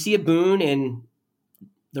 did you see a boon in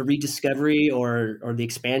the rediscovery or the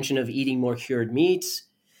expansion of eating more cured meats,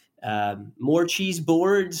 more cheese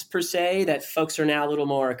boards per se that folks are now a little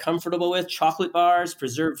more comfortable with, chocolate bars,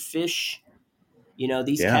 preserved fish?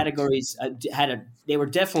 These categories they were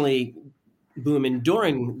definitely booming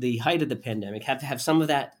during the height of the pandemic. Have some of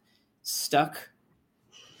that stuck?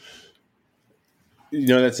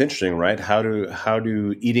 That's interesting, right? How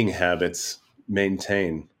do eating habits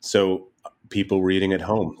maintain? So people were eating at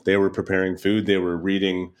home. They were preparing food. They were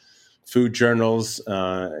reading food journals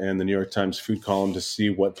and the New York Times food column to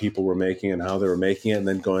see what people were making and how they were making it, and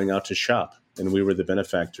then going out to shop. And we were the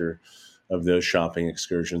benefactor of those shopping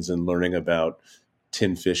excursions and learning about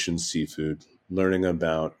tinned fish and seafood, learning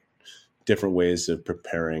about different ways of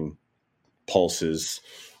preparing pulses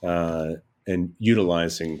and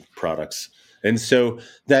utilizing products. And so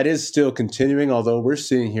that is still continuing, although we're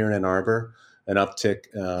seeing here in Ann Arbor an uptick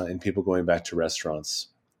in people going back to restaurants.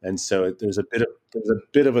 And so there's a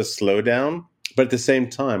bit of a slowdown, but at the same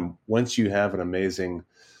time, once you have an amazing,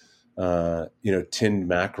 tinned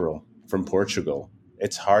mackerel from Portugal,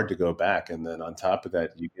 it's hard to go back. And then on top of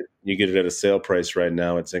that, you get it at a sale price right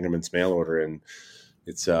now at Zingerman's mail order, and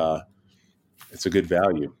it's a good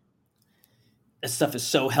value. That stuff is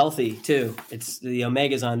so healthy too. It's the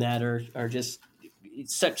omegas on that are just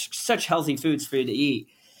such healthy foods for you to eat.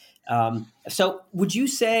 So would you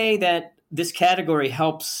say that this category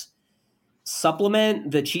helps supplement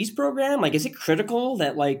the cheese program? Like, is it critical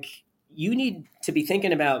that like you need to be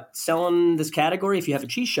thinking about selling this category if you have a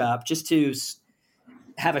cheese shop just to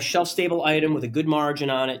have a shelf stable item with a good margin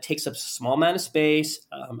on it, takes up a small amount of space,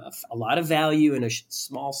 a lot of value in a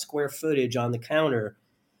small square footage on the counter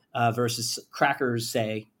versus crackers,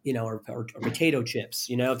 say, or potato chips.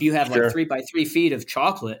 If you have like 3x3 feet of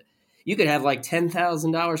chocolate, you could have like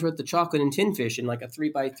 $10,000 worth of chocolate and tin fish in like a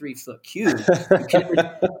 3x3 foot cube.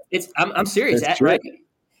 I'm serious, right?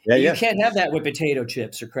 Yeah, you can't have that with potato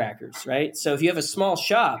chips or crackers, right? So if you have a small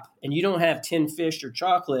shop and you don't have tin fish or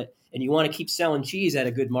chocolate and you want to keep selling cheese at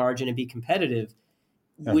a good margin and be competitive,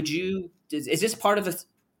 is this part of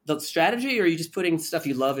the strategy, or are you just putting stuff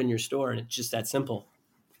you love in your store and it's just that simple?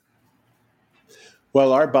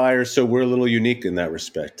 Well, our buyers, so we're a little unique in that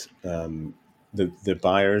respect. The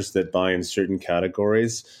buyers that buy in certain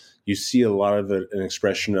categories, you see a lot of an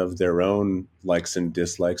expression of their own likes and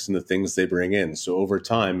dislikes and the things they bring in. So over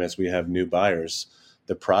time, as we have new buyers,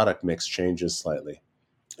 the product mix changes slightly,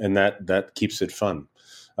 and that keeps it fun.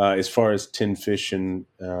 As far as tin fish and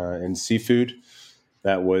seafood,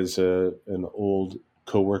 that was an old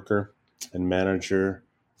coworker and manager,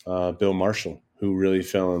 Bill Marshall, who really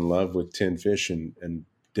fell in love with tin fish and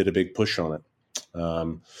did a big push on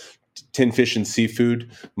it. Tin fish and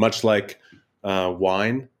seafood, much like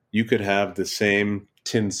wine, you could have the same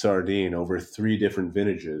tin sardine over 3 different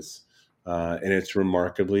vintages, and it's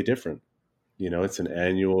remarkably different. It's an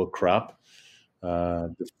annual crop.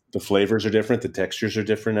 The flavors are different. The textures are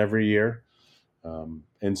different every year.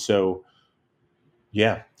 And so,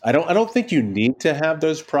 yeah, I don't think you need to have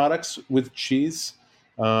those products with cheese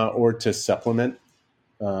or to supplement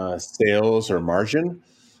sales or margin.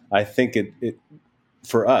 I think it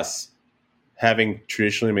for us, having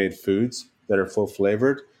traditionally made foods that are full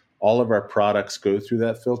flavored, all of our products go through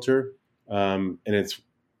that filter, and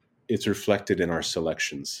it's reflected in our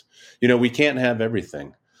selections. We can't have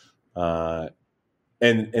everything,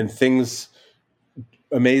 and things,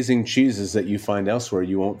 amazing cheeses that you find elsewhere,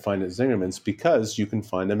 you won't find at Zingerman's because you can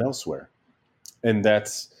find them elsewhere, and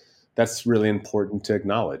that's really important to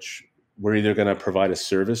acknowledge. We're either going to provide a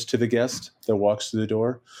service to the guest that walks through the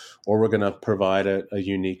door, or we're going to provide a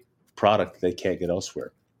unique product they can't get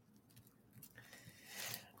elsewhere.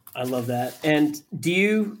 I love that. And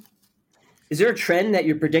is there a trend that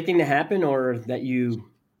you're predicting to happen or that you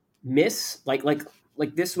miss? Like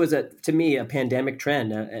this was to me a pandemic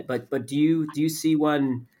trend, but do you see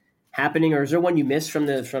one happening, or is there one you missed from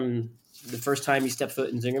the first time you stepped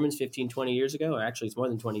foot in Zingerman's 15, 20 years ago? Or actually it's more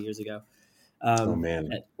than 20 years ago. Oh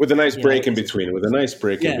man. With a nice break in between. Nice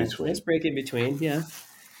break in between, yeah.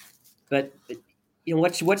 But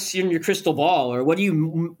what's in your crystal ball, or what do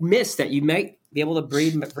you miss that you might be able to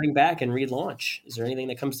bring back and relaunch? Is there anything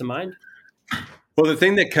that comes to mind? Well, the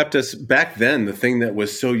thing that kept us back then, the thing that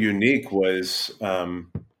was so unique was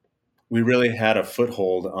we really had a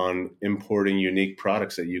foothold on importing unique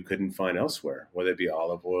products that you couldn't find elsewhere, whether it be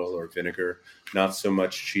olive oil or vinegar, not so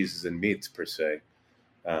much cheeses and meats per se.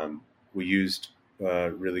 We used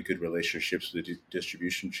really good relationships with the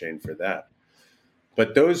distribution chain for that.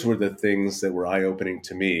 But those were the things that were eye-opening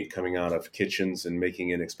to me, coming out of kitchens and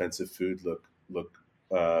making inexpensive food look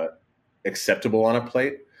acceptable on a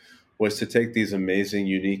plate, was to take these amazing,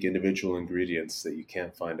 unique individual ingredients that you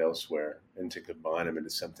can't find elsewhere and to combine them into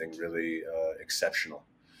something really exceptional.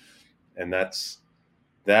 And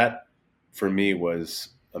that for me was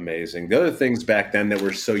amazing. The other things back then that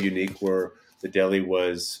were so unique were the deli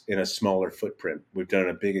was in a smaller footprint. We've done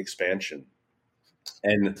a big expansion.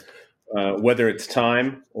 And whether it's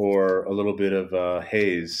time or a little bit of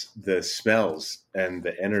haze, the smells and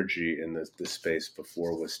the energy in the space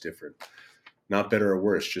before was different. Not better or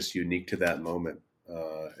worse, just unique to that moment.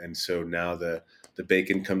 And so now the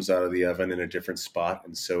bacon comes out of the oven in a different spot.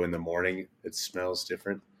 And so in the morning, it smells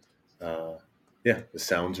different. The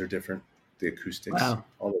sounds are different, the acoustics,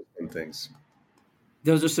 all those fun things.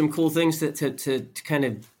 Those are some cool things to kind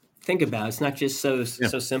of think about. It's not just so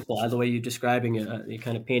simple. The way you're describing it, you're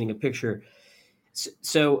kind of painting a picture.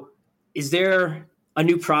 So is there a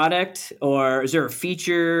new product, or is there a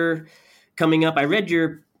feature coming up? I read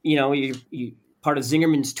you're part of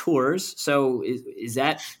Zingerman's tours. So is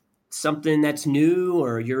that something that's new,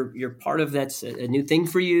 or you're part of that's a new thing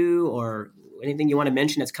for you, or anything you want to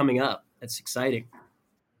mention that's coming up that's exciting?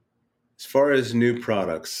 As far as new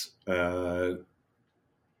products, I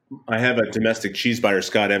have a domestic cheese buyer,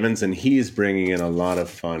 Scott Evans, and he's bringing in a lot of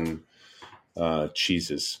fun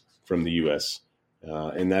cheeses from the U.S.,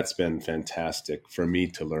 and that's been fantastic for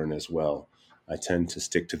me to learn as well. I tend to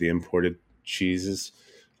stick to the imported cheeses.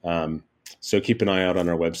 So keep an eye out on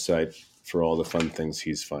our website for all the fun things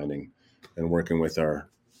he's finding and working with our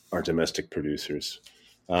domestic producers.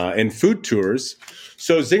 And food tours.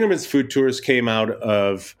 So Zingerman's food tours came out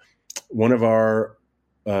of one of our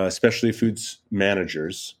specialty foods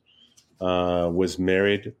managers was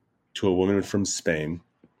married to a woman from Spain.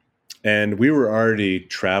 And we were already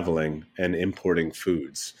traveling and importing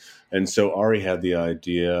foods. And so Ari had the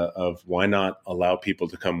idea of why not allow people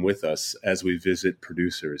to come with us as we visit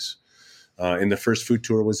producers. And the first food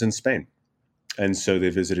tour was in Spain. And so they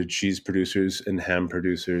visited cheese producers and ham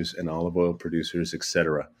producers and olive oil producers, et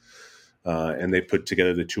cetera. And they put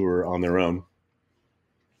together the tour on their own.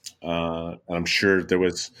 I'm sure there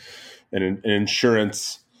was an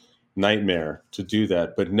insurance nightmare to do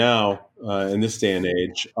that. But now, in this day and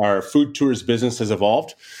age, our food tours business has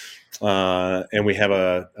evolved. And we have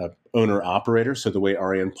a owner-operator. So the way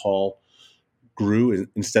Ari and Paul grew,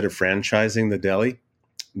 instead of franchising the deli,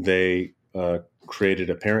 they created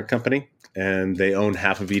a parent company. And they own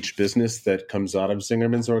half of each business that comes out of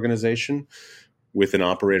Zingerman's organization with an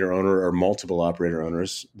operator owner or multiple operator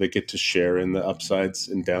owners that get to share in the upsides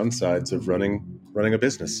and downsides of running a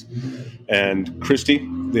business. And Christy,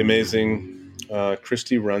 the amazing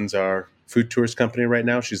Christy, runs our food tours company right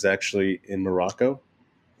now. She's actually in Morocco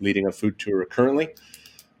leading a food tour currently.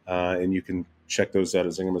 And you can check those out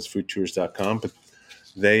at zingermansfoodtours.com. But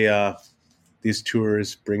these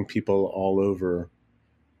tours bring people all over,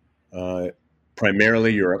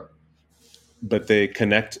 primarily Europe, but they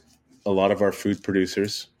connect a lot of our food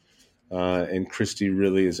producers. And Christy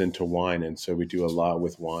really is into wine. And so we do a lot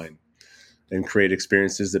with wine and create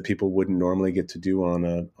experiences that people wouldn't normally get to do on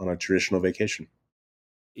a traditional vacation.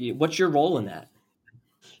 What's your role in that?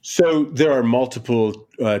 So there are multiple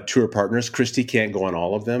tour partners. Christy can't go on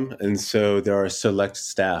all of them. And so there are select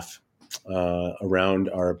staff around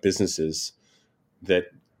our businesses that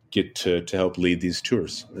get to help lead these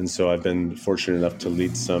tours. And so I've been fortunate enough to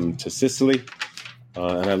lead some to Sicily,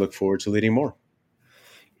 and I look forward to leading more.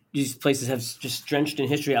 These places have just drenched in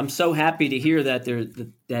history. I'm so happy to hear that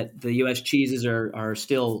that the U.S. cheeses are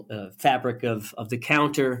still fabric of the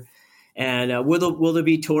counter. And will there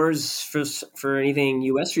be tours for anything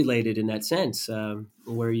U.S. related in that sense,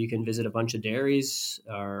 where you can visit a bunch of dairies,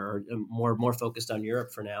 or more focused on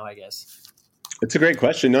Europe for now, I guess? It's a great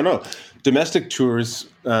question. No. Domestic tours,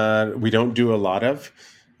 we don't do a lot of,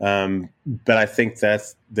 but I think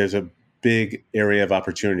there's a big area of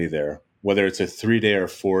opportunity there, whether it's a 3-day or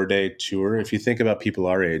 4-day tour. If you think about people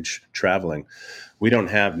our age traveling, we don't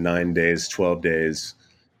have 9 days, 12 days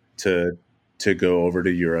to go over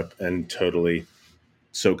to Europe and totally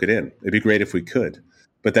soak it in. It'd be great if we could,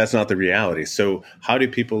 but that's not the reality. So how do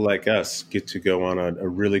people like us get to go on a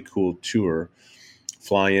really cool tour,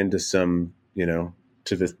 fly into some,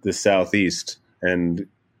 to the Southeast and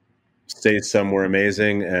stay somewhere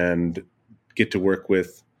amazing and get to work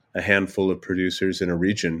with a handful of producers in a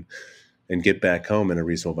region and get back home in a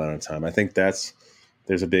reasonable amount of time? I think there's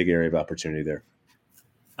a big area of opportunity there.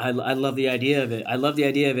 I love the idea of it.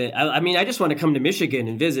 I mean, I just want to come to Michigan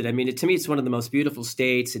and visit. I mean, to me, it's one of the most beautiful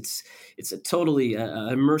states. It's a totally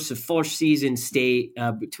immersive 4-season state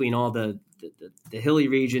between all the hilly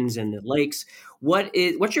regions and the lakes.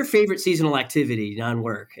 What's your favorite seasonal activity,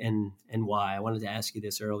 non-work, and why? I wanted to ask you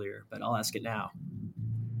this earlier, but I'll ask it now.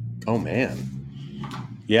 Oh man,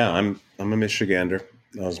 yeah, I'm a Michigander.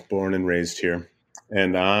 I was born and raised here,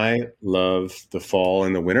 and I love the fall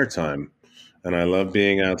and the wintertime. And I love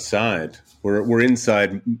being outside. We're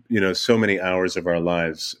inside, so many hours of our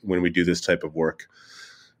lives when we do this type of work.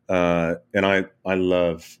 And I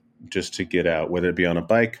love just to get out, whether it be on a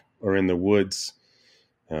bike or in the woods,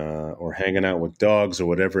 or hanging out with dogs or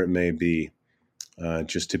whatever it may be,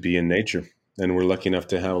 just to be in nature. And we're lucky enough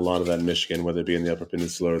to have a lot of that in Michigan, whether it be in the Upper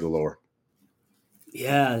Peninsula or the Lower.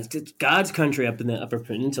 Yeah, it's God's country up in the Upper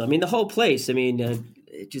Peninsula. I mean, the whole place. I mean,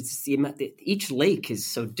 just each lake is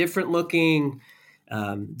so different looking,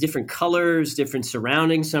 different colors, different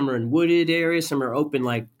surroundings. Some are in wooded areas, some are open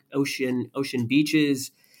like ocean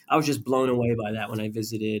beaches. I was just blown away by that when I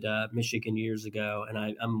visited Michigan years ago, and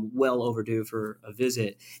I'm well overdue for a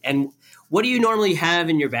visit. And what do you normally have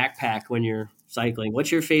in your backpack when you're cycling?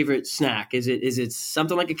 What's your favorite snack? Is it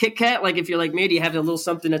something like a Kit Kat? Like if you're like me, do you have a little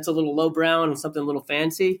something that's a little lowbrow and something a little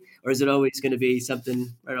fancy, or is it always going to be something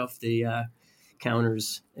right off the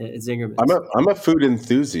counters at Zingerman. I'm a food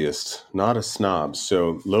enthusiast, not a snob.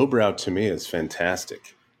 So lowbrow to me is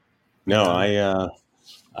fantastic. No, I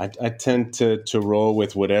tend to roll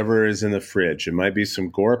with whatever is in the fridge. It might be some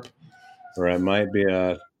Gorp, or it might be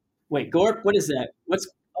a. Wait, Gorp? What is that?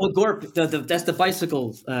 Gorp? That's the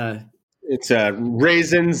bicycle. It's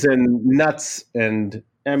raisins and nuts and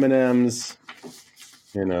M&Ms.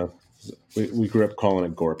 You know, we grew up calling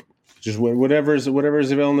it Gorp. Just whatever's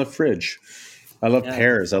available in the fridge. I love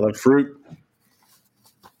pears. I love fruit.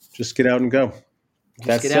 Just get out and go.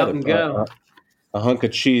 Just get out and go. A hunk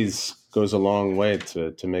of cheese goes a long way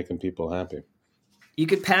to making people happy. You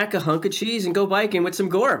could pack a hunk of cheese and go biking with some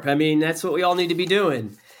Gorp. I mean, that's what we all need to be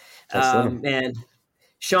doing. And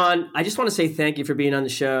Sean, I just want to say thank you for being on the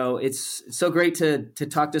show. It's so great to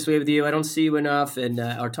talk this way with you. I don't see you enough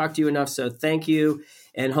or talk to you enough. So thank you.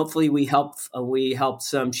 And hopefully we help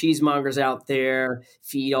some cheesemongers out there,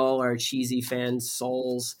 feed all our cheesy fans'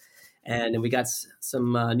 souls. And we got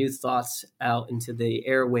some new thoughts out into the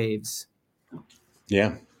airwaves.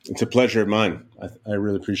 Yeah, it's a pleasure of mine. I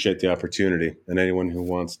really appreciate the opportunity. And anyone who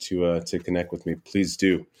wants to connect with me, please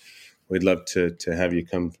do. We'd love to have you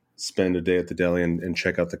come spend a day at the deli and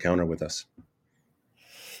check out the counter with us.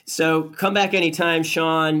 So come back anytime,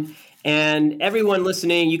 Sean. And everyone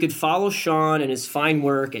listening, you could follow Sean and his fine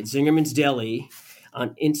work at Zingerman's Deli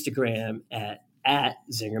on Instagram at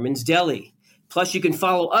Zingerman's Deli. Plus, you can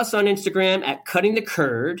follow us on Instagram at Cutting the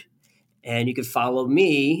Curd, and you can follow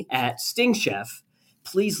me at Sting Chef.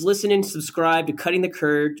 Please listen and subscribe to Cutting the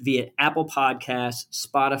Curd via Apple Podcasts,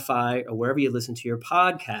 Spotify, or wherever you listen to your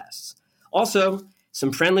podcasts. Also,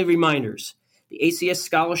 some friendly reminders. The ACS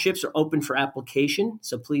scholarships are open for application,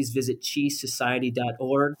 so please visit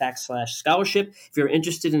cheesesociety.org/scholarship if you're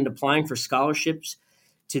interested in applying for scholarships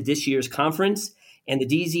to this year's conference. And the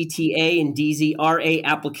DZTA and DZRA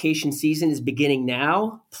application season is beginning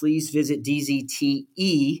now. Please visit dzte.org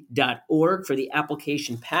for the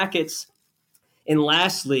application packets. And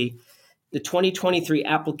lastly, the 2023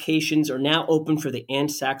 applications are now open for the Ann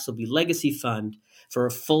Saxelby Legacy Fund for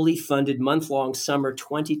a fully funded month-long summer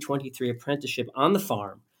 2023 apprenticeship on the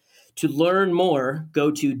farm. To learn more,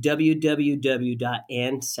 go to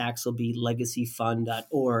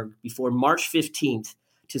www.annsaxelbylegacyfund.org before March 15th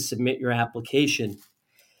to submit your application.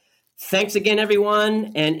 Thanks again,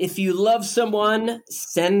 everyone. And if you love someone,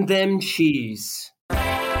 send them cheese.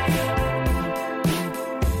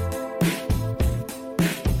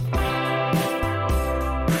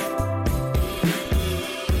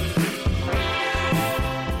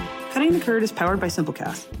 Cutting the Curd is powered by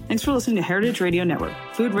Simplecast. Thanks for listening to Heritage Radio Network,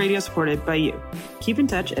 food radio supported by you. Keep in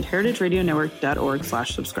touch at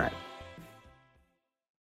heritageradionetwork.org/subscribe.